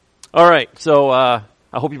All right, so I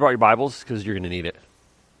hope you brought your Bibles because you're going to need it.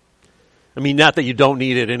 I mean, not that you don't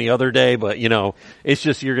need it any other day, but, it's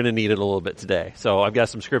just you're going to need it a little bit today. So I've got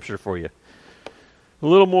some scripture for you. A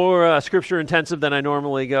little more scripture intensive than I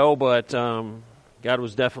normally go, but God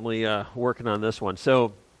was definitely working on this one.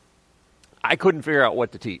 So I couldn't figure out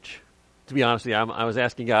what to teach. To be honest with you, I was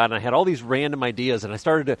asking God, and I had all these random ideas, and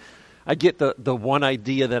I get the one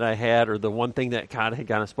idea that I had, or the one thing that God had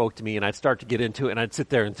kind of spoke to me, and I'd start to get into it, and I'd sit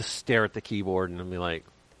there and just stare at the keyboard, and I'd be like,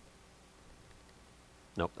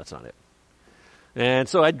 nope, that's not it. And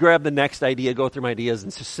so I'd grab the next idea, go through my ideas,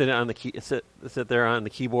 and just sit there on the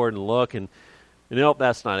keyboard and look, and nope,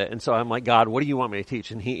 that's not it. And so I'm like, God, what do you want me to teach?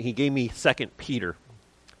 And he gave me 2 Peter.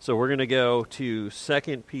 So we're going to go to 1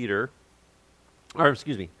 Peter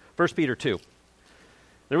 2.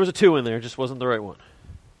 There was a 2 in there, just wasn't the right one.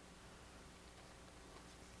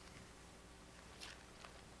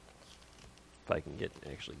 If I can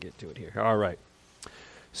actually get to it here. All right.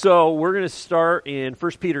 So we're going to start in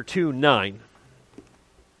 1 Peter 2:9.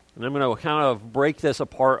 And I'm going to kind of break this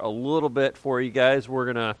apart a little bit for you guys. We're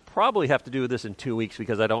going to probably have to do this in 2 weeks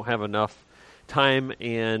because I don't have enough time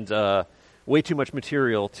and way too much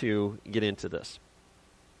material to get into this.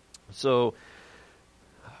 So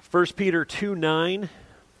 1 Peter 2:9.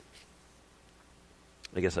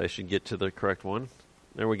 I guess I should get to the correct one.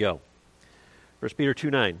 There we go. 1 Peter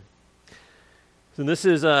 2:9. So this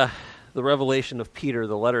is the revelation of Peter,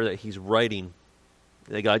 the letter that he's writing,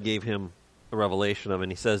 that God gave him a revelation of,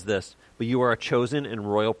 and he says this: "But you are a chosen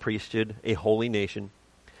and royal priesthood, a holy nation,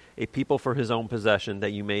 a people for his own possession,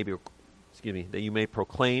 that you may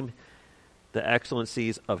proclaim the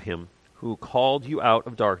excellencies of him who called you out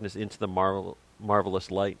of darkness into the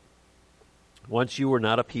marvelous light. Once you were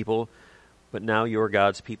not a people, but now you are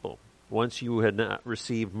God's people. Once you had not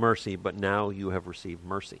received mercy, but now you have received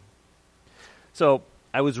mercy." So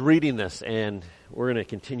I was reading this, and we're going to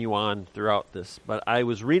continue on throughout this, but I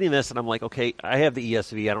was reading this, and I'm like, okay, I have the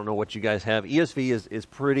ESV. I don't know what you guys have. ESV is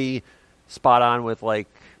pretty spot on with, like,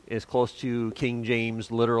 as close to King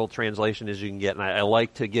James literal translation as you can get, and I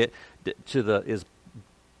like to get to as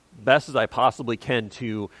best as I possibly can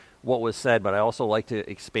to what was said, but I also like to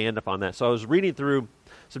expand upon that. So I was reading through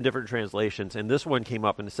some different translations, and this one came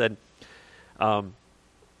up and it said,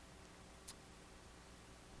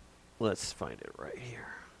 let's find it right here.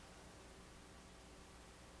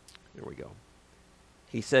 There we go.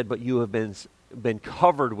 He said, "But you have been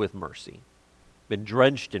covered with mercy, been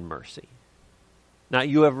drenched in mercy." Not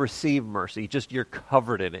you have received mercy, just you're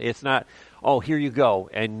covered in it. It's not, oh, here you go,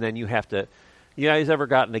 and then you have to. You guys ever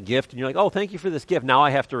gotten a gift and you're like, oh, thank you for this gift, now I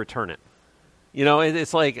have to return it.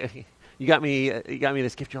 It's like, you got me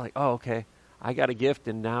this gift, you're like, oh, okay, I got a gift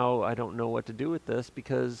and now I don't know what to do with this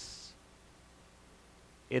because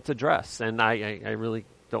it's a dress, and I really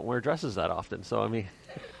don't wear dresses that often, so I mean,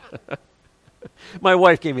 my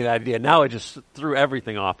wife gave me that idea, now I just threw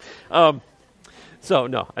everything off. So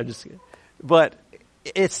no, but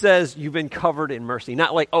it says you've been covered in mercy,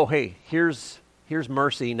 not like, oh, hey, here's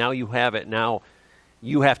mercy, now you have it, now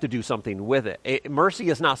you have to do something with it. Mercy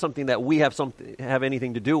is not something that we have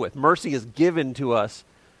anything to do with. Mercy is given to us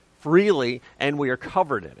freely, and we are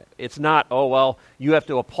covered in it. It's not, oh, well, you have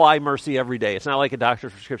to apply mercy every day. It's not like a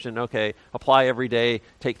doctor's prescription, okay, apply every day,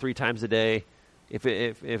 take 3 times a day. If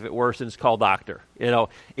it worsens, call doctor.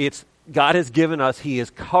 It's God has given us, he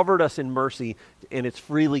has covered us in mercy, and it's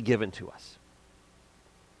freely given to us.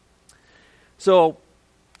 So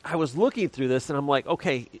I was looking through this, and I'm like,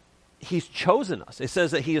 okay, he's chosen us. It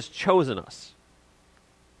says that he has chosen us.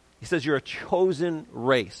 He says you're a chosen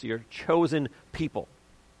race. You're a chosen people.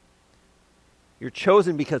 You're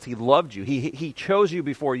chosen because he loved you. He chose you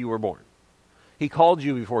before you were born. He called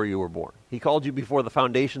you before you were born. He called you before the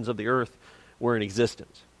foundations of the earth were in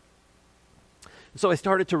existence. So I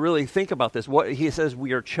started to really think about this. What he says,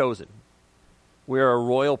 we are chosen. We are a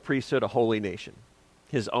royal priesthood, a holy nation,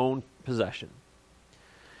 his own possession.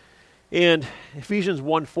 And Ephesians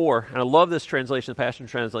 1:4, and I love this translation, the Passion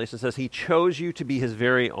Translation, says, he chose you to be his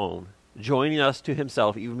very own, joining us to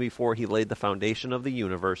himself even before he laid the foundation of the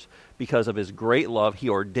universe. Because of his great love, he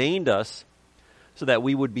ordained us so that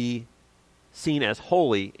we would be seen as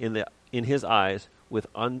holy in his eyes with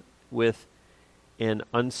an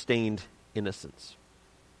unstained innocence.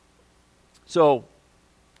 So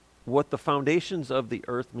what the foundations of the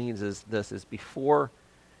earth means is this, is before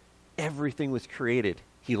everything was created,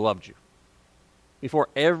 he loved you. Before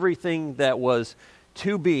everything that was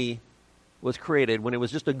to be was created, when it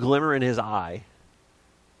was just a glimmer in his eye,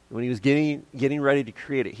 when he was getting ready to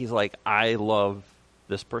create it, he's like, I love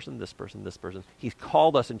this person, this person, this person. He's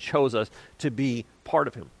called us and chose us to be part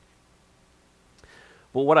of him.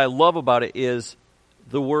 But what I love about it is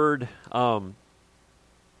the word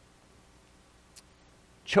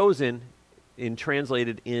chosen,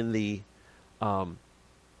 translated in the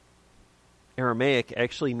Aramaic,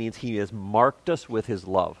 actually means he has marked us with his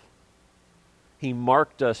love. He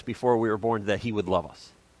marked us before we were born that he would love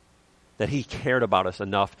us, that he cared about us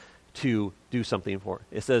enough to do something for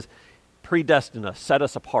it. It says, predestined us, set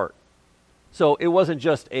us apart. So it wasn't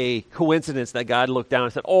just a coincidence that God looked down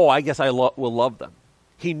and said, oh, I guess I will love them.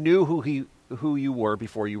 He knew who you were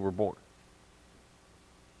before you were born.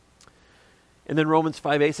 And then Romans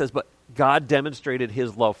 5:8 says, but God demonstrated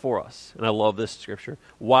his love for us. And I love this scripture.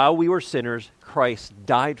 While we were sinners, Christ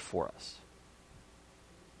died for us.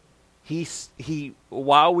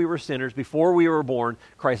 While we were sinners, before we were born,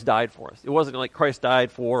 Christ died for us. It wasn't like Christ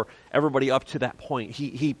died for everybody up to that point.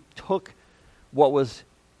 He took what was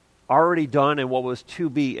already done and what was to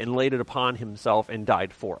be and laid it upon himself and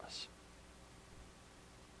died for us.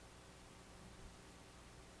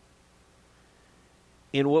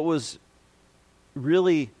 And what was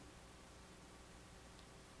really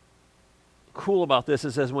cool about this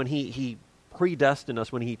is as when he predestined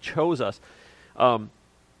us, when he chose us,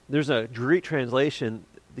 there's a Greek translation,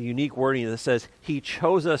 the unique wording that says, he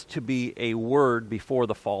chose us to be a word before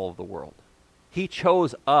the fall of the world. He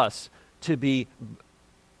chose us to be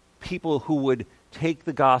people who would take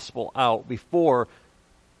the gospel out before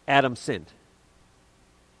Adam sinned.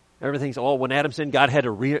 Everything's, when Adam sinned, God had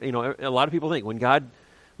to a lot of people think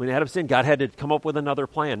when Adam sinned, God had to come up with another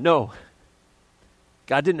plan. No.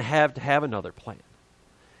 God didn't have to have another plan.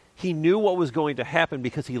 He knew what was going to happen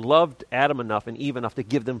because he loved Adam enough and Eve enough to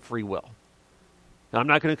give them free will. Now, I'm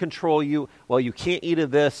not going to control you. Well, you can't eat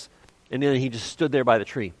of this. And then he just stood there by the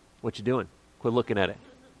tree. What you doing? Quit looking at it.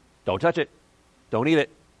 Don't touch it. Don't eat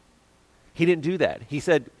it. He didn't do that. He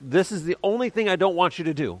said, this is the only thing I don't want you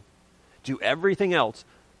to do. Do everything else,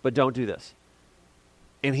 but don't do this.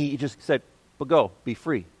 And he just said, but go, be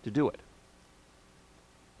free to do it.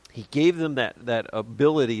 He gave them that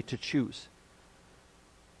ability to choose.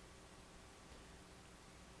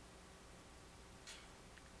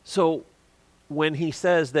 So when he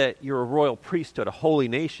says that you're a royal priesthood, a holy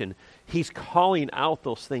nation, he's calling out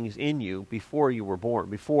those things in you before you were born,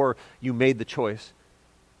 before you made the choice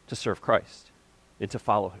to serve Christ and to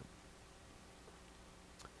follow him.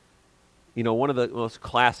 You know, one of the most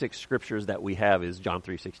classic scriptures that we have is John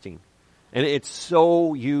 3:16. And it's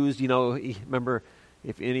so used, remember,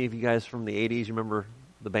 if any of you guys from the 80s, you remember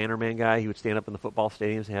the Bannerman guy? He would stand up in the football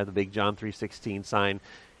stadiums and have the big John 3:16 sign,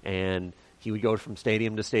 and he would go from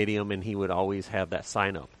stadium to stadium, and he would always have that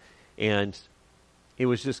sign up. And it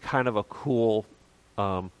was just kind of a cool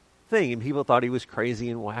thing, and people thought he was crazy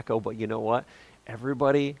and wacko, but you know what?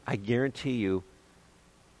 Everybody, I guarantee you,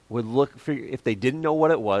 would look, if they didn't know what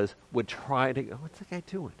it was, would try to go, what's the guy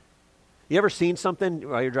doing? You ever seen something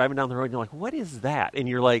while you're driving down the road and you're like, what is that? And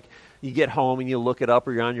you're like, you get home and you look it up,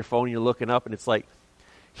 or you're on your phone and you're looking up, and it's like,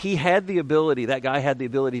 he had the ability, that guy had the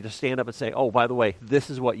ability to stand up and say, oh, by the way, this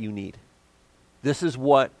is what you need. This is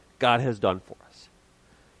what God has done for us.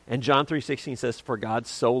 And John 3:16 says, for God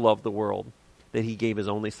so loved the world that he gave his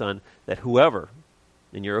only son, that whoever,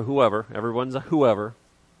 and you're a whoever, everyone's a whoever,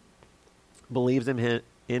 believes in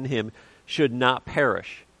him should not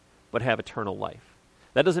perish, but have eternal life.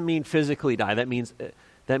 That doesn't mean physically die. That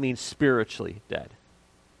means spiritually dead.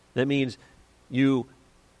 That means you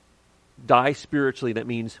die spiritually. That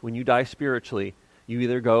means when you die spiritually, you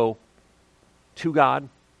either go to God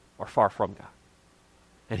or far from God.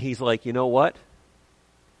 And he's like, you know what?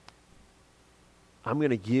 I'm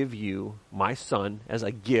going to give you my son as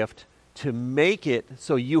a gift to make it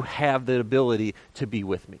so you have the ability to be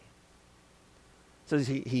with me. It says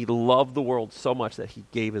he loved the world so much that he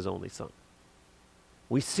gave his only son.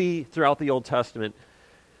 We see throughout the Old Testament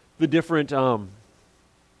the different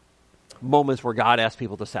moments where God asks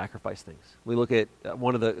people to sacrifice things. We look at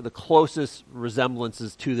one of the closest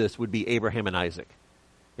resemblances to this would be Abraham and Isaac.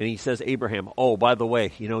 And he says, Abraham, oh, by the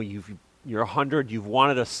way, you're 100, you've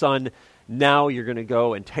wanted a son, now you're going to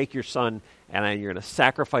go and take your son and you're going to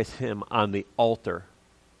sacrifice him on the altar.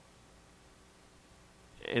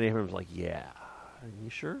 And Abraham's like, yeah, are you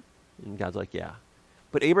sure? And God's like, yeah.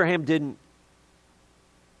 But Abraham didn't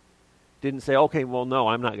say, okay, well, no,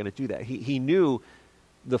 I'm not going to do that. He knew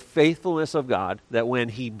the faithfulness of God, that when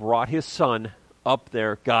he brought his son up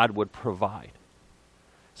there, God would provide.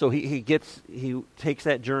 So he takes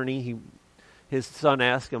that journey. His son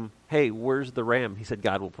asks him, hey, where's the ram? He said,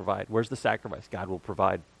 God will provide. Where's the sacrifice? God will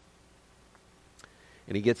provide.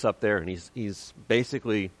 And he gets up there, and he's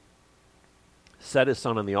basically set his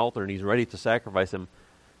son on the altar, and he's ready to sacrifice him.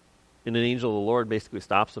 And an angel of the Lord basically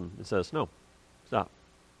stops him and says, no, stop.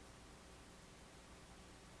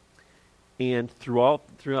 And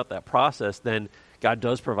throughout that process, then God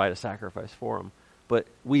does provide a sacrifice for him. But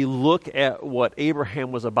we look at what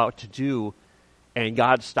Abraham was about to do, and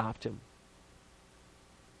God stopped him.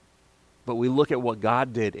 But we look at what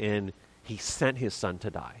God did, and he sent his son to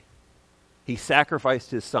die. He sacrificed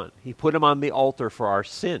his son. He put him on the altar for our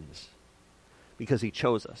sins because he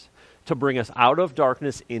chose us to bring us out of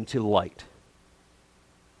darkness into light,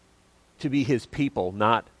 to be his people,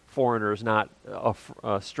 not foreigners, not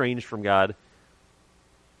estranged from God. It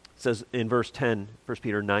says in verse 10, 1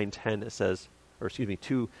 Peter 9:10, it says,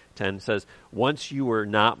 2:10, it says, once you were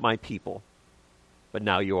not my people, but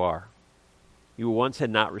now you are. You once had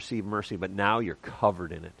not received mercy, but now you're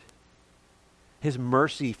covered in it. His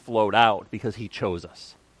mercy flowed out because he chose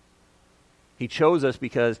us. He chose us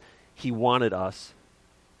because he wanted us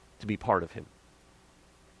to be part of him.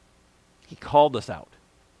 He called us out.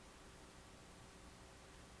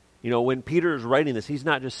 You know, when Peter is writing this, he's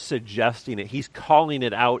not just suggesting it. He's calling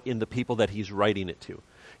it out in the people that he's writing it to.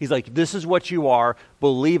 He's like, this is what you are.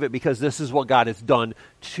 Believe it, because this is what God has done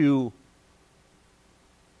to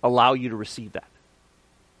allow you to receive that.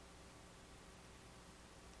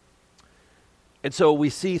 And so we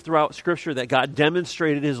see throughout Scripture that God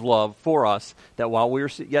demonstrated his love for us, that while we were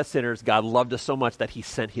yet sinners, God loved us so much that he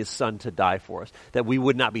sent his son to die for us, that we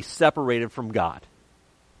would not be separated from God.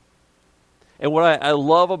 And what I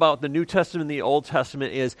love about the New Testament and the Old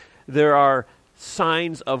Testament is there are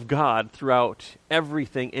signs of God throughout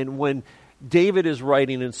everything. And when David is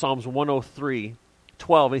writing in Psalms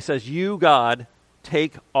 103:12, he says, you, God,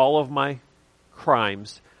 take all of my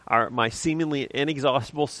crimes, my seemingly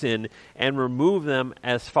inexhaustible sin, and remove them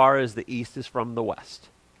as far as the east is from the west.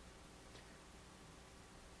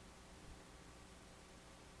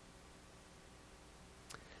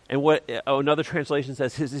 And what another translation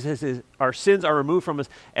says, our sins are removed from us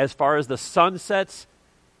as far as the sun sets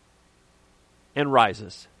and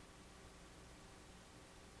rises.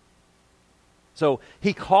 So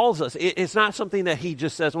he calls us. It's not something that he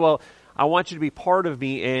just says, well, I want you to be part of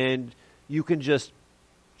me and you can just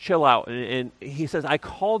chill out. And he says, I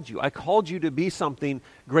called you. I called you to be something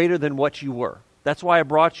greater than what you were. That's why I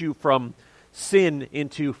brought you from sin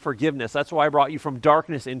into forgiveness. That's why I brought you from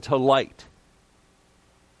darkness into light.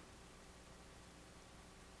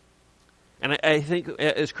 And I think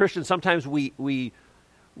as Christians, sometimes we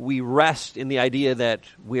rest in the idea that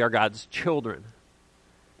we are God's children.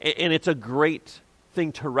 And it's a great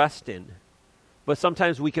thing to rest in. But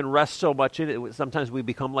sometimes we can rest so much in it, sometimes we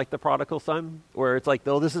become like the prodigal son, where it's like,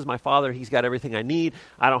 oh, this is my father, he's got everything I need,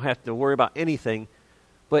 I don't have to worry about anything.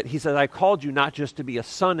 But he says, I called you not just to be a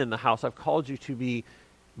son in the house, I've called you to be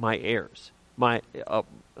my heirs, my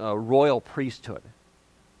royal priesthood.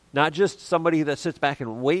 Not just somebody that sits back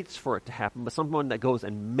and waits for it to happen, but someone that goes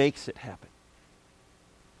and makes it happen.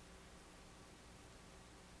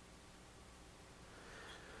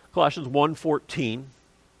 Colossians 1:14,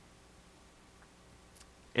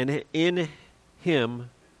 and in him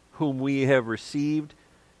whom we have received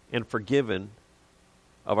and forgiveness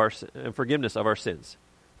of our sins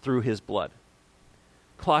through his blood.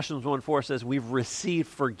 Colossians 1:4 says we've received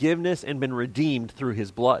forgiveness and been redeemed through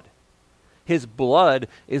his blood. His blood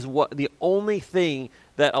is the only thing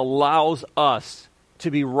that allows us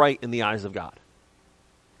to be right in the eyes of God.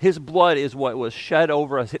 His blood is what was shed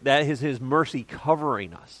over us. That is his mercy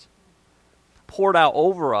covering us, poured out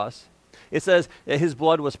over us. It says that his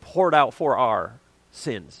blood was poured out for our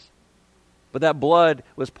sins. But that blood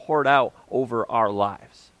was poured out over our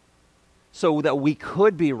lives so that we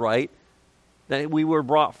could be right, that we were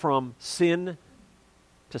brought from sin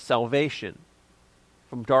to salvation,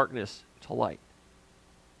 from darkness to light.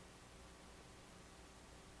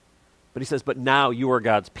 But he says, but now you are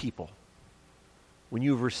God's people. When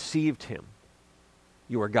you've received him,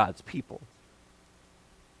 you are God's people.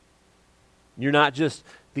 You're not just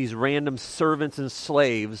these random servants and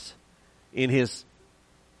slaves in his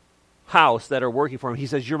house that are working for him. He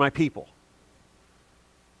says, you're my people.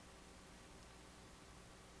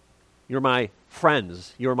 You're my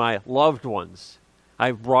friends. You're my loved ones.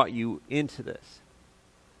 I've brought you into this.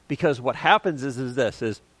 Because what happens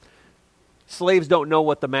is slaves don't know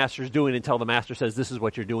what the master's doing until the master says, this is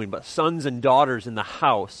what you're doing. But sons and daughters in the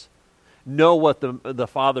house know what the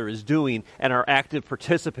father is doing and are active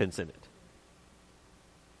participants in it.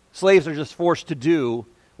 Slaves are just forced to do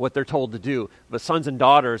what they're told to do, but sons and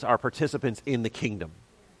daughters are participants in the kingdom.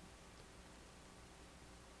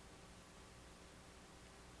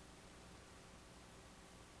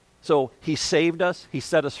 So he saved us, he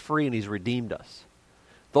set us free, and he's redeemed us.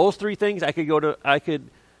 Those three things, I could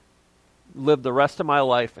live the rest of my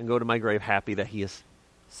life and go to my grave happy that he has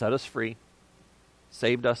set us free,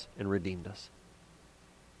 saved us, and redeemed us.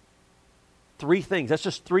 3 things. That's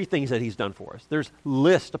just 3 things that he's done for us. There's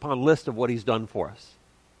list upon list of what he's done for us.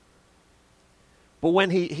 But when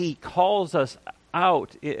he calls us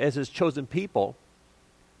out as his chosen people,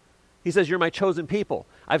 he says, you're my chosen people.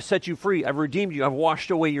 I've set you free. I've redeemed you. I've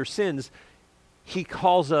washed away your sins. He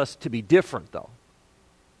calls us to be different, though.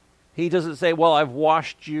 He doesn't say, well, I've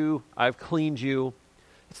washed you. I've cleaned you.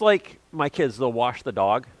 It's like my kids, they'll wash the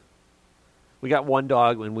dog. We got one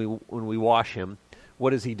dog when we wash him.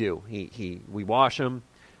 What does he do? We wash him,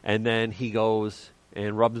 and then he goes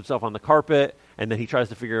and rubs himself on the carpet, and then he tries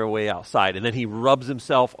to figure a way outside. And then he rubs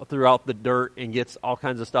himself throughout the dirt and gets all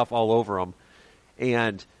kinds of stuff all over him.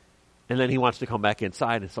 And then he wants to come back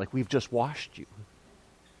inside. It's like, we've just washed you.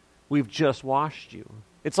 We've just washed you.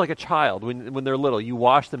 It's like a child when they're little. You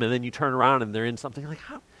wash them, and then you turn around, and they're in something like,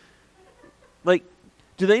 how? Like,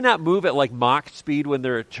 do they not move at like Mach speed when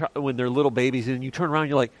they're little babies, and you turn around and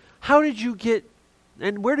you're like, how did you get,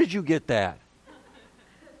 and where did you get that?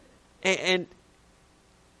 And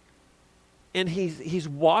he's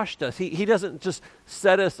washed us. He doesn't just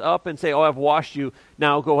set us up and say, oh, I've washed you,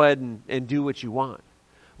 now go ahead and do what you want.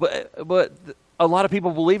 But a lot of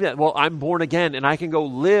people believe that, well, I'm born again, and I can go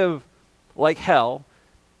live like hell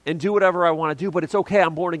and do whatever I want to do, but it's okay,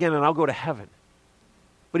 I'm born again, and I'll go to heaven.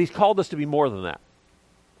 But he's called us to be more than that.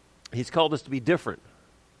 He's called us to be different.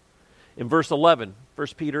 In verse 11, 1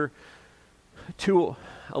 Peter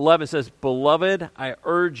 2:11 says, Beloved, I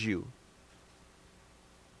urge you,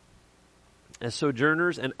 as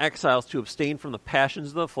sojourners and exiles, to abstain from the passions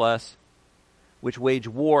of the flesh, which wage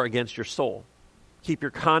war against your soul. Keep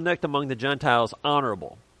your conduct among the Gentiles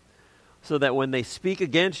honorable, so that when they speak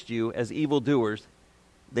against you as evildoers,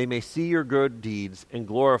 they may see your good deeds and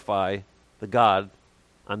glorify the God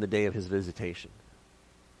on the day of his visitation.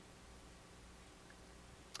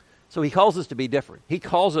 So he calls us to be different. He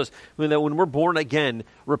calls us, that when we're born again,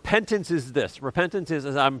 repentance is this. Repentance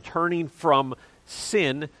is I'm turning from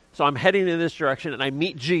sin, so I'm heading in this direction, and I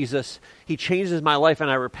meet Jesus. He changes my life, and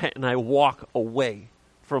I repent, and I walk away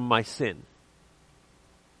from my sin.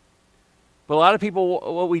 But a lot of people,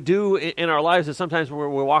 what we do in our lives is sometimes we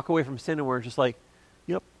walk away from sin, and we're just like,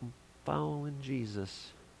 yep, I'm following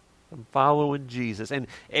Jesus. I'm following Jesus. And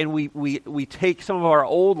we take some of our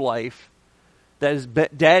old life that is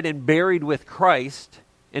dead and buried with Christ,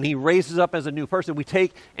 and he raises up as a new person. We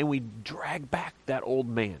take and we drag back that old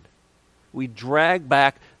man. We drag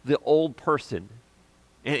back the old person.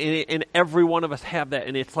 And every one of us have that.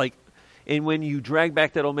 And it's like, and when you drag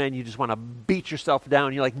back that old man, you just want to beat yourself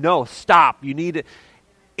down. You're like, no, stop. You need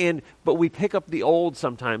it. But we pick up the old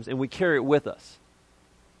sometimes, and we carry it with us.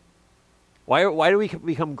 Why do we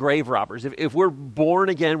become grave robbers? If we're born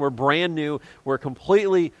again, we're brand new, we're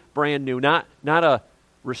completely brand new, not a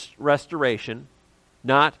restoration,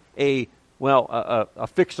 not a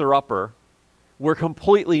fixer-upper, we're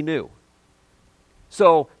completely new.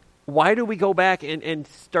 So why do we go back and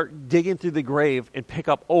start digging through the grave and pick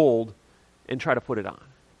up old and try to put it on?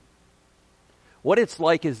 What it's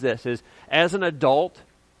like is this, is as an adult,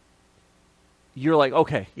 you're like,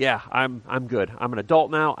 okay, yeah, I'm good. I'm an adult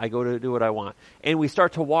now. I go to do what I want. And we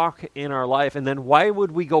start to walk in our life, and then why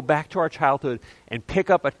would we go back to our childhood and pick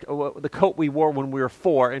up the coat we wore when we were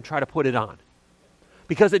 4 and try to put it on?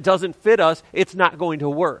 Because it doesn't fit us, it's not going to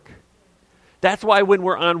work. That's why when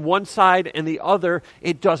we're on one side and the other,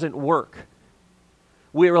 it doesn't work.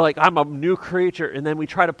 We were like, I'm a new creature, and then we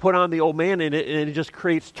try to put on the old man in it, and it just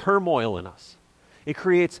creates turmoil in us. It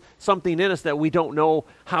creates something in us that we don't know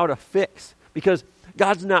how to fix. Because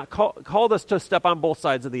God's not called us to step on both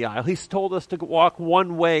sides of the aisle. He's told us to walk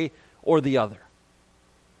one way or the other.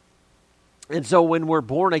 And so when we're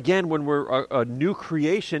born again, when we're a new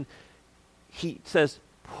creation, he says,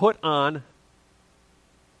 put on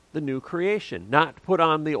the new creation, not put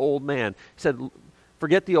on the old man. He said,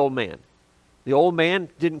 forget the old man. The old man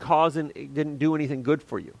didn't do anything good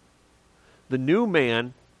for you. The new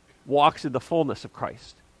man walks in the fullness of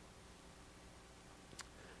Christ.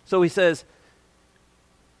 So he says,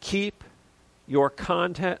 keep your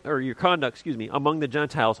conduct, among the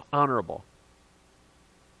Gentiles honorable.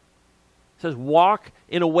 It says, walk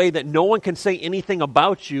in a way that no one can say anything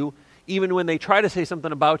about you. Even when they try to say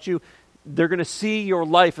something about you, they're going to see your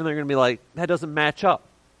life and they're going to be like, that doesn't match up.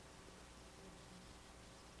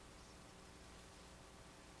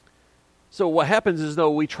 So what happens is, though,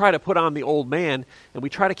 we try to put on the old man, and we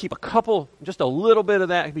try to keep just a little bit of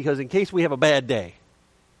that, because in case we have a bad day.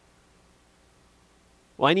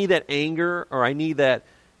 Well, I need that anger, or I need that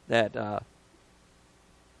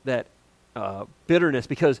bitterness,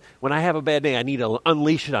 because when I have a bad day, I need to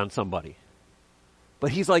unleash it on somebody.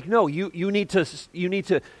 But he's like, no, you need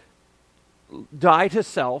to die to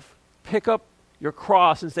self, pick up your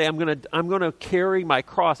cross and say, I'm gonna carry my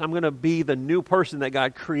cross. I'm gonna be the new person that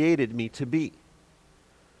God created me to be.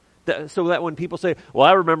 So that when people say, well,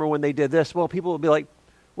 I remember when they did this, well, people will be like,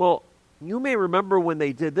 well, you may remember when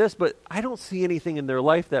they did this, but I don't see anything in their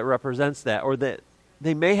life that represents that, or that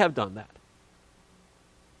they may have done that.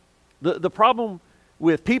 The problem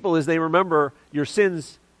with people is they remember your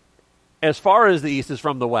sins as far as the east is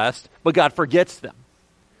from the west, but God forgets them.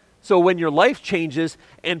 So when your life changes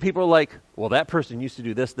and people are like, well, that person used to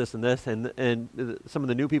do this, this, and this, and some of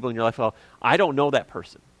the new people in your life, well, I don't know that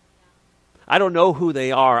person. I don't know who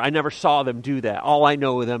they are. I never saw them do that. All I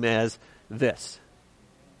know them as this.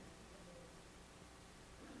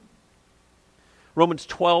 Romans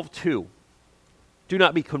 12:2. Do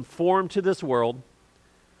not be conformed to this world,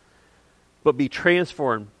 but be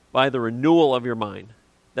transformed by the renewal of your mind,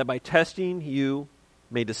 that by testing you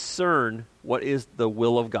may discern what is the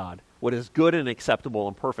will of God, what is good and acceptable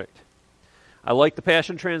and perfect. I like the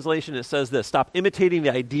Passion Translation. It says this: stop imitating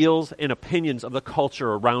the ideals and opinions of the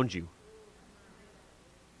culture around you.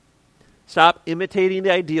 Stop imitating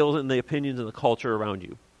the ideals and the opinions of the culture around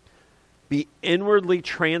you. Be inwardly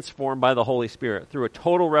transformed by the Holy Spirit through a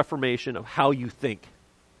total reformation of how you think.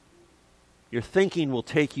 Your thinking will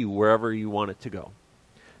take you wherever you want it to go.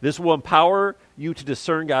 This will empower you to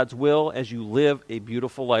discern God's will as you live a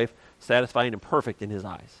beautiful life, satisfying and perfect in His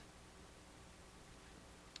eyes.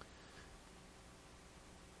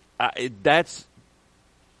 That's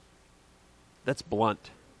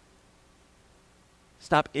blunt.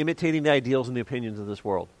 Stop imitating the ideals and the opinions of this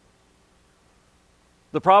world.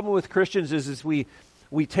 The problem with Christians is we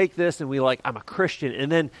take this and we like, I'm a Christian,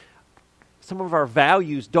 and then some of our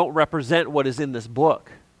values don't represent what is in this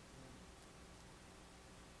book.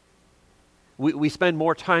 We spend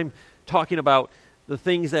more time talking about the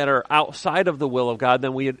things that are outside of the will of God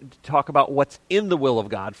than we talk about what's in the will of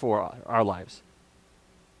God for our lives.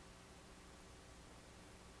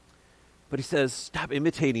 But he says, stop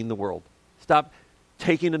imitating the world. Stop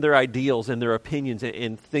taking their ideals and their opinions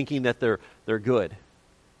and thinking that they're good.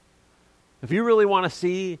 If you really want to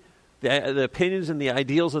see the opinions and the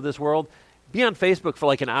ideals of this world, be on Facebook for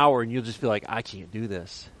like an hour and you'll just be like, I can't do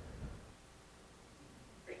this.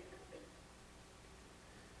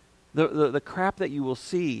 The crap that you will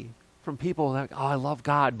see from people that, oh, I love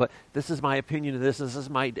God, but this is my opinion of this is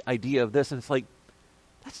my idea of this, and it's like,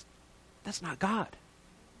 that's not God.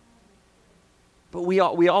 But we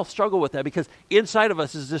all struggle with that because inside of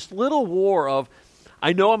us is this little war of,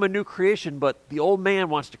 I know I'm a new creation, but the old man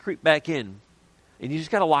wants to creep back in. And you just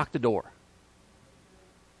got to lock the door.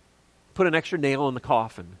 Put an extra nail in the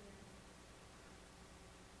coffin.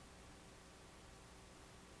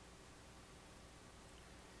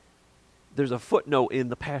 There's a footnote in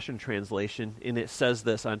the Passion Translation, and it says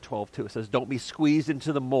this on 12:2. It says, don't be squeezed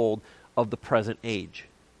into the mold of the present age.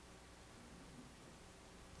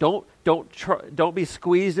 Don't be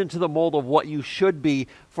squeezed into the mold of what you should be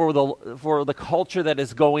for the culture that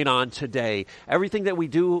is going on today. Everything that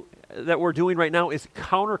we're doing right now is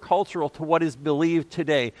countercultural to what is believed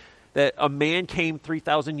today. That a man came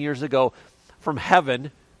 3,000 years ago from heaven.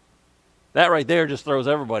 That right there just throws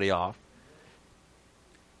everybody off.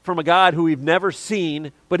 From a God who we've never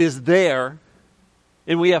seen but is there.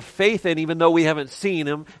 And we have faith in even though we haven't seen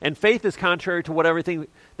him. And faith is contrary to what everything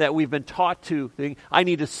that we've been taught to think. I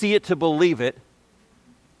need to see it to believe it.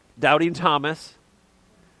 Doubting Thomas.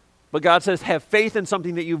 But God says have faith in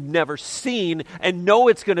something that you've never seen and know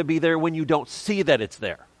it's going to be there when you don't see that it's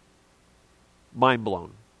there. Mind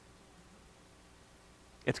blown.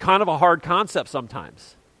 It's kind of a hard concept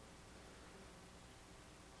sometimes.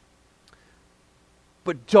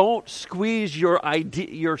 But don't squeeze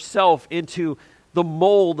yourself into the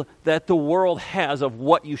mold that the world has of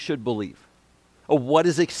what you should believe, of what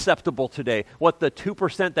is acceptable today, what the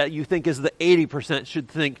 2% that you think is the 80% should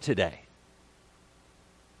think today.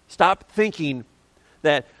 Stop thinking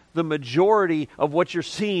that the majority of what you're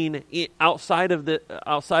seeing outside of the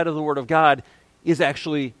Word of God is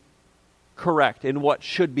actually correct and what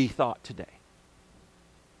should be thought today.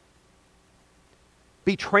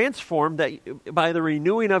 Be transformed by the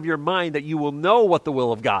renewing of your mind that you will know what the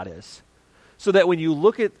will of God is. So that when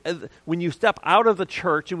you step out of the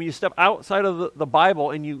church and when you step outside of the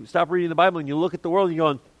Bible and you stop reading the Bible and you look at the world and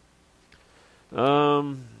you're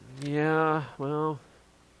going, yeah, well,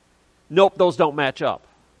 nope, those don't match up.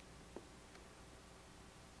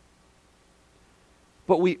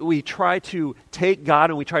 But we try to take God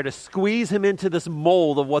and we try to squeeze him into this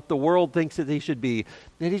mold of what the world thinks that he should be.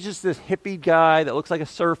 And he's just this hippie guy that looks like a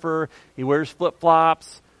surfer. He wears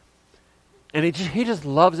flip-flops. And he just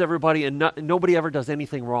loves everybody, and nobody ever does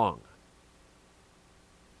anything wrong.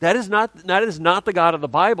 That is not the God of the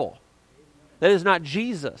Bible. That is not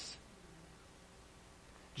Jesus.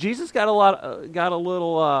 Jesus got a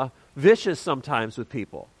little vicious sometimes with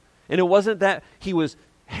people. And it wasn't that he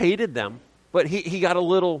hated them, but he got a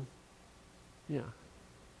little,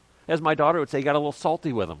 as my daughter would say, he got a little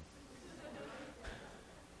salty with them.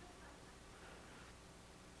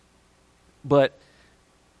 But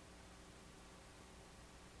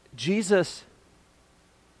Jesus,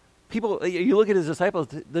 you look at his disciples,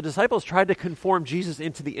 the disciples tried to conform Jesus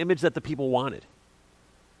into the image that the people wanted.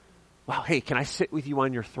 Wow, hey, can I sit with you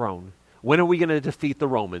on your throne? When are we going to defeat the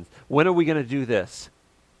Romans? When are we going to do this?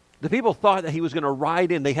 The people thought that he was going to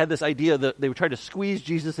ride in. They had this idea that they would try to squeeze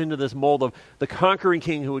Jesus into this mold of the conquering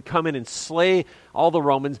king who would come in and slay all the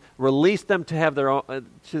Romans, release them to have their own,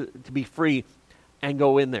 to be free, and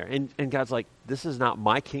go in there. And God's like, this is not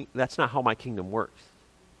my king. That's not how my kingdom works.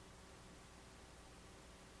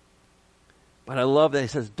 But I love that he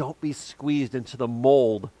says, don't be squeezed into the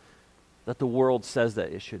mold that the world says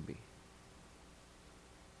that it should be.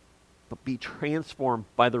 But be transformed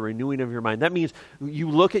by the renewing of your mind. That means you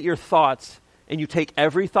look at your thoughts and you take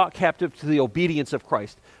every thought captive to the obedience of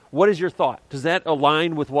Christ. What is your thought? Does that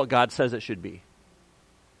align with what God says it should be?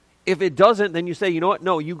 If it doesn't, then you say, you know what?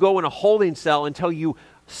 No, you go in a holding cell until you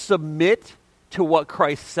submit to what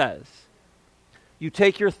Christ says. You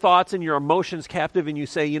take your thoughts and your emotions captive and you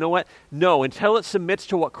say, you know what? No, until it submits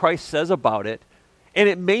to what Christ says about it. And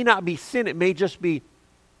it may not be sin. It may just be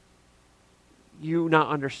you not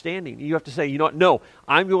understanding. You have to say, you know what? No,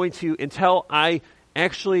 I'm going to, until I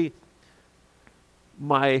actually,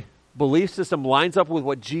 my belief system lines up with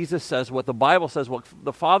what Jesus says, what the Bible says, what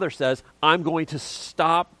the Father says, I'm going to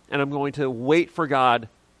stop and I'm going to wait for God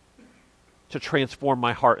to transform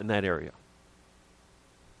my heart in that area.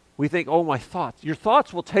 We think, oh, my thoughts. Your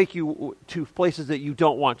thoughts will take you to places that you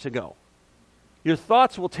don't want to go. Your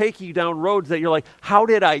thoughts will take you down roads that you're like, how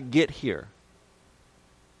did I get here?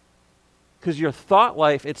 Because your thought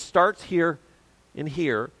life, it starts here and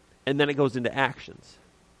here, and then it goes into actions.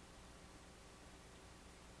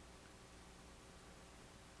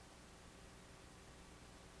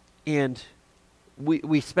 And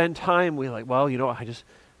we spend time, we're like, well, you know, I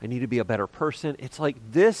need to be a better person. It's like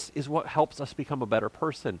this is what helps us become a better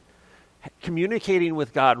person. Communicating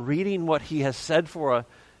with God, reading what he has said for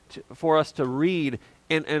us to read,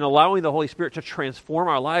 and allowing the Holy Spirit to transform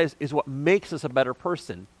our lives is what makes us a better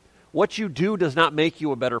person. What you do does not make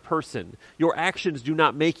you a better person. Your actions do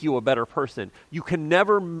not make you a better person. You can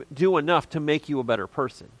never do enough to make you a better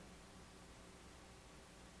person.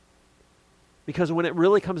 Because when it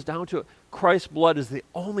really comes down to it, Christ's blood is the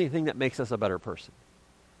only thing that makes us a better person.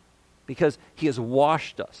 Because he has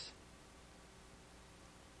washed us.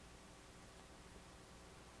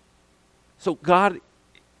 So God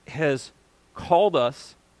has called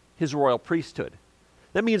us his royal priesthood.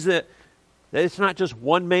 That means that it's not just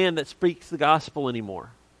one man that speaks the gospel anymore.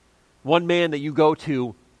 One man that you go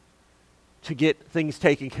to get things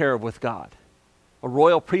taken care of with God. A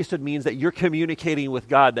royal priesthood means that you're communicating with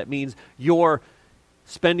God. That means you're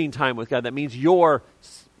spending time with God. That means you're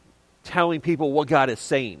telling people what God is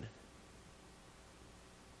saying.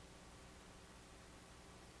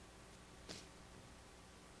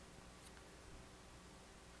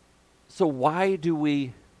 So why do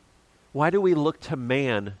we look to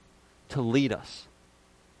man to lead us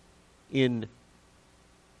in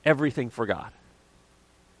everything for God?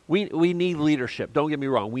 We need leadership. Don't get me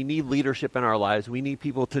wrong. We need leadership in our lives. We need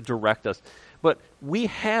people to direct us. But we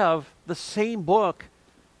have the same book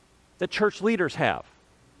that church leaders have.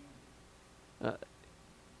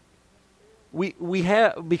 We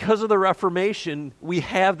have, because of the Reformation, we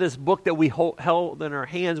have this book that we held in our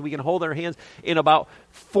hands. We can hold in our hands in about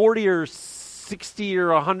 40 or 60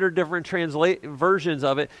 or 100 different versions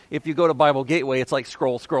of it. If you go to Bible Gateway, it's like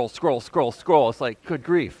scroll. It's like, good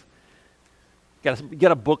grief. You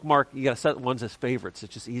got a bookmark. You got to set ones as favorites.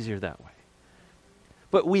 It's just easier that way.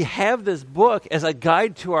 But we have this book as a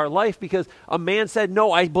guide to our life because a man said,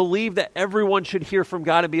 no, I believe that everyone should hear from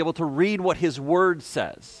God and be able to read what his word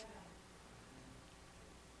says.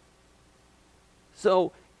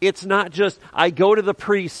 So it's not just I go to the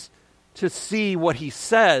priest to see what he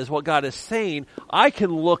says, what God is saying. I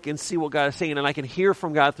can look and see what God is saying, and I can hear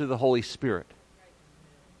from God through the Holy Spirit.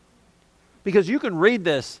 Because you can read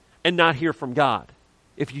this and not hear from God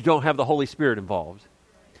if you don't have the Holy Spirit involved.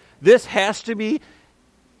 This has to be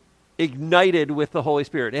ignited with the Holy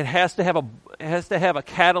Spirit. It has to have a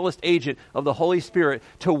catalyst agent of the Holy Spirit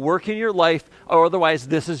to work in your life, or otherwise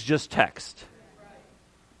this is just text.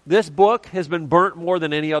 This book has been burnt more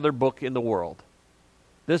than any other book in the world.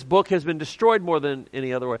 This book has been destroyed more than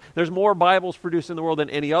any other one. There's more Bibles produced in the world than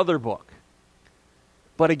any other book.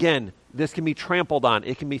 But again, this can be trampled on.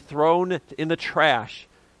 It can be thrown in the trash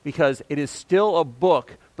because it is still a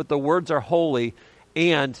book, but the words are holy,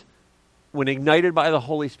 and when ignited by the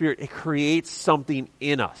Holy Spirit, it creates something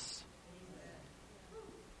in us.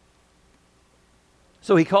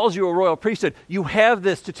 So he calls you a royal priesthood. You have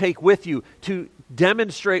this to take with you, to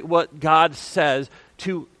demonstrate what God says,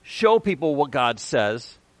 to show people what God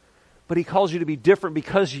says, but he calls you to be different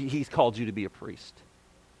because he's called you to be a priest.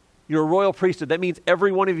 You're a royal priesthood. That means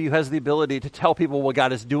every one of you has the ability to tell people what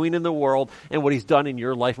God is doing in the world and what he's done in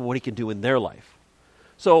your life and what he can do in their life.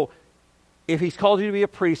 So if he's called you to be a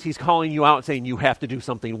priest, he's calling you out and saying you have to do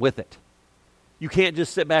something with it. You can't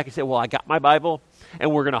just sit back and say, well, I got my Bible,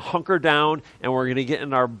 and we're going to hunker down, and we're going to get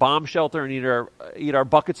in our bomb shelter and eat our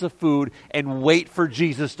buckets of food and wait for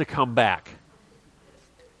Jesus to come back.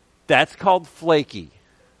 That's called flaky.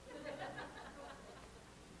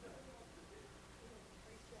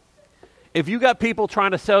 If you got people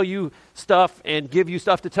trying to sell you stuff and give you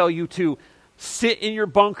stuff to tell you to sit in your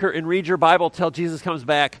bunker and read your Bible till Jesus comes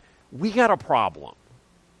back, we got a problem.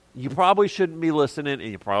 You probably shouldn't be listening,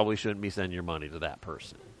 and you probably shouldn't be sending your money to that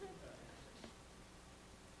person.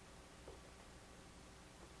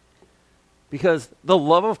 Because the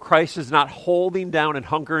love of Christ is not holding down and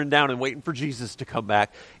hunkering down and waiting for Jesus to come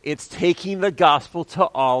back. It's taking the gospel to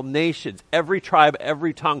all nations, every tribe,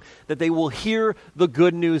 every tongue, that they will hear the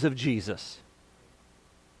good news of Jesus.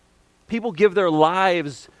 People give their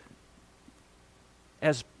lives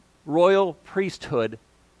as royal priesthood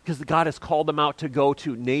because God has called them out to go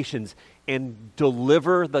to nations and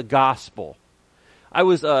deliver the gospel. I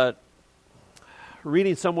was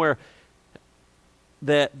reading somewhere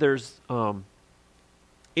that there's,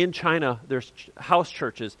 in China, there's house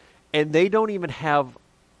churches, and they don't even have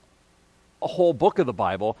a whole book of the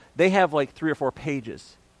Bible. They have like 3 or 4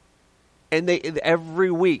 pages. And every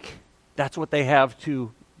week, that's what they have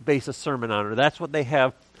to base a sermon on, or that's what they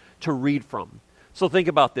have to read from. So think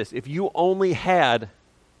about this. If you only had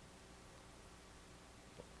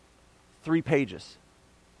 3 pages,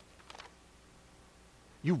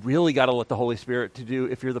 you really got to let the Holy Spirit to do,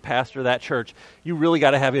 if you're the pastor of that church, you really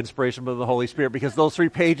got to have inspiration from the Holy Spirit, because those 3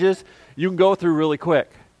 pages you can go through really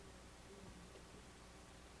quick.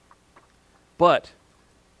 But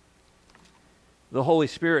the Holy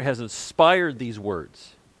Spirit has inspired these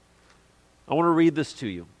words. I want to read this to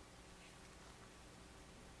you.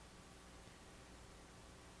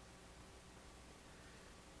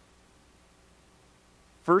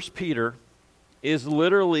 First Peter is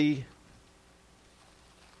literally,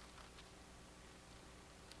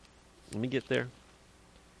 let me get there,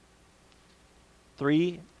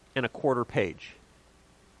 3 1/4 page.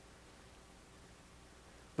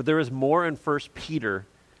 But there is more in 1 Peter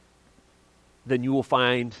than you will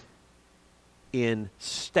find in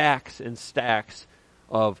stacks and stacks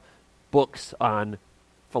of books on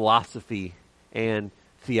philosophy and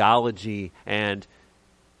theology and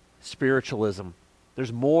spiritualism.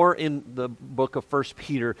 There's more in the book of 1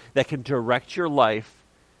 Peter that can direct your life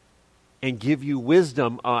and give you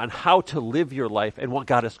wisdom on how to live your life and what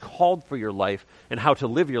God has called for your life and how to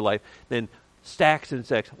live your life than stacks and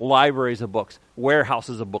stacks, libraries of books,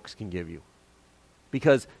 warehouses of books can give you.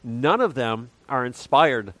 Because none of them are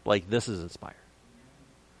inspired like this is inspired.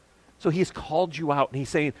 So he's called you out and he's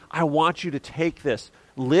saying, I want you to take this,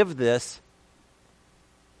 live this,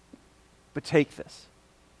 but take this.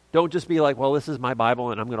 Don't just be like, well, this is my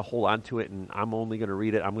Bible and I'm going to hold on to it and I'm only going to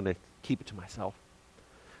read it. I'm going to keep it to myself.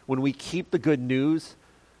 When we keep the good news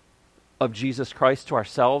of Jesus Christ to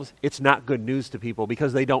ourselves, it's not good news to people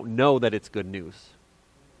because they don't know that it's good news.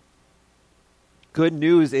 Good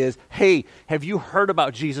news is, hey, have you heard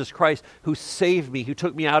about Jesus Christ who saved me, who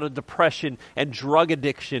took me out of depression and drug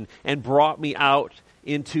addiction and brought me out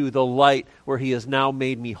into the light where he has now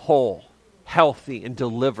made me whole, healthy, and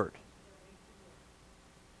delivered.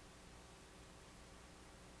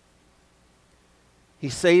 He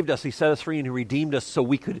saved us, he set us free, and he redeemed us so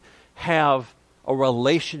we could have a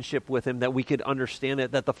relationship with him, that we could understand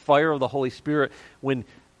it, that the fire of the Holy Spirit, when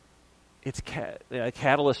it's a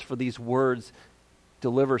catalyst for these words,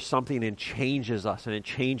 delivers something and changes us, and it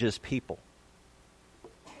changes people.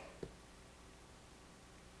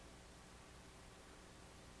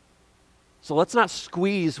 So let's not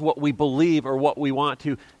squeeze what we believe or what we want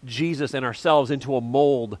to Jesus and ourselves into a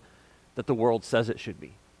mold that the world says it should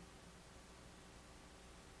be.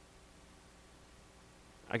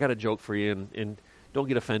 I got a joke for you, and don't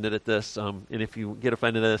get offended at this. And if you get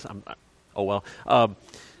offended at this, oh well.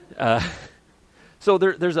 So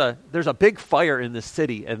there's a big fire in this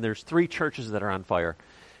city, and there's 3 churches that are on fire.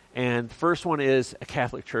 And the first one is a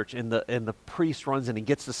Catholic church, and the priest runs in and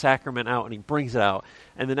gets the sacrament out, and he brings it out.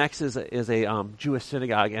 And the next is a Jewish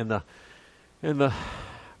synagogue, and the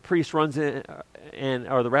priest runs in,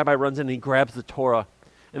 or the rabbi runs in and he grabs the Torah.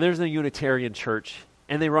 And there's a Unitarian church,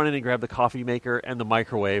 and they run in and grab the coffee maker and the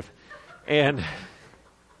microwave, and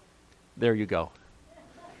there you go.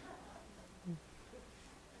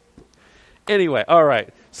 Anyway, all right.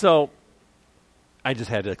 So I just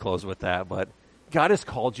had to close with that, but God has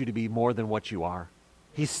called you to be more than what you are.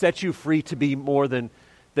 He set you free to be more than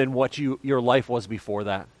what your life was before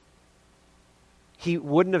that. He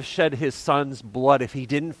wouldn't have shed his son's blood if he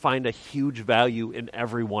didn't find a huge value in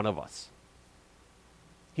every one of us.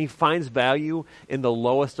 He finds value in the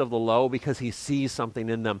lowest of the low because he sees something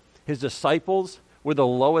in them. His disciples were the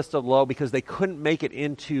lowest of low because they couldn't make it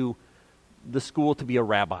into the school to be a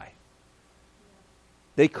rabbi.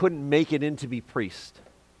 They couldn't make it in to be priest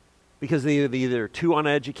because they were either too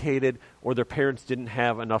uneducated or their parents didn't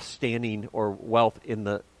have enough standing or wealth in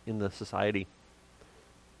the society.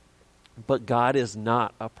 But God is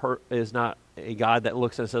not a God that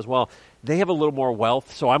looks and says, well, they have a little more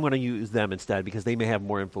wealth, so I'm going to use them instead because they may have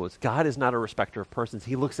more influence. God is not a respecter of persons.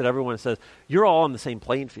 He looks at everyone and says, you're all on the same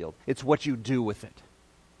playing field. It's what you do with it.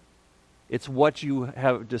 It's what you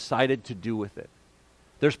have decided to do with it.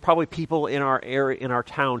 There's probably people in our area, in our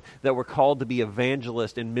town, that were called to be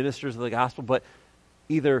evangelists and ministers of the gospel, but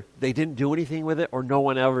either they didn't do anything with it or no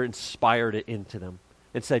one ever inspired it into them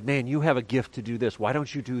and said, man, you have a gift to do this. Why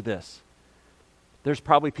don't you do this? There's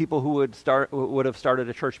probably people who would have started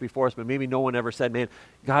a church before us, but maybe no one ever said, man,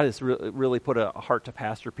 God has really put a heart to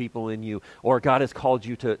pastor people in you, or God has called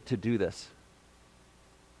you to do this.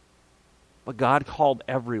 But God called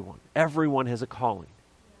everyone. Everyone has a calling.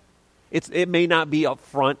 It may not be up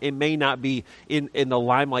front. It may not be in the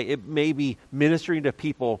limelight. It may be ministering to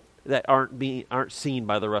people that aren't seen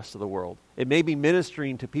by the rest of the world. It may be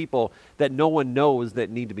ministering to people that no one knows that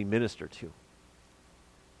need to be ministered to.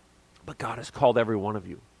 But God has called every one of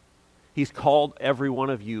you. He's called every one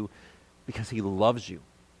of you because he loves you.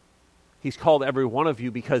 He's called every one of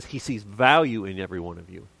you because he sees value in every one of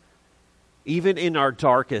you. Even in our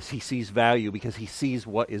darkest, he sees value because he sees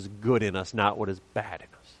what is good in us, not what is bad in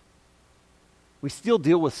us. We still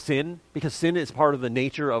deal with sin because sin is part of the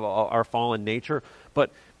nature of our fallen nature. But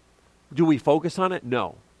do we focus on it?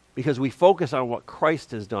 No. Because we focus on what Christ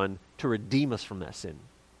has done to redeem us from that sin.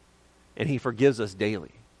 And he forgives us daily.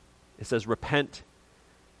 It says repent.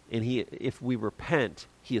 And if we repent,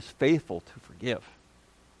 he is faithful to forgive.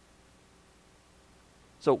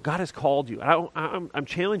 So God has called you. I'm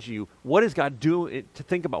challenging you. What is God doing? To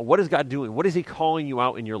think about, what is God doing? What is he calling you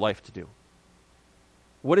out in your life to do?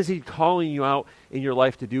 What is he calling you out in your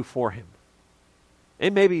life to do for him?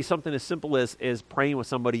 It may be something as simple as praying with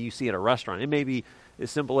somebody you see at a restaurant. It may be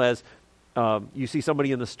as simple as you see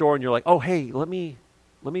somebody in the store and you're like, oh, hey, let me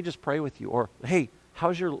just pray with you. Or, hey,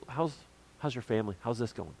 how's your family? How's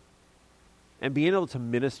this going? And being able to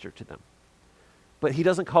minister to them. But he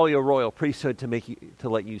doesn't call you a royal priesthood to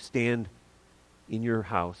let you stand in your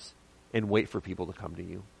house and wait for people to come to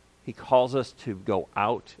you. He calls us to go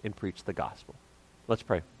out and preach the gospel. Let's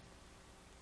pray.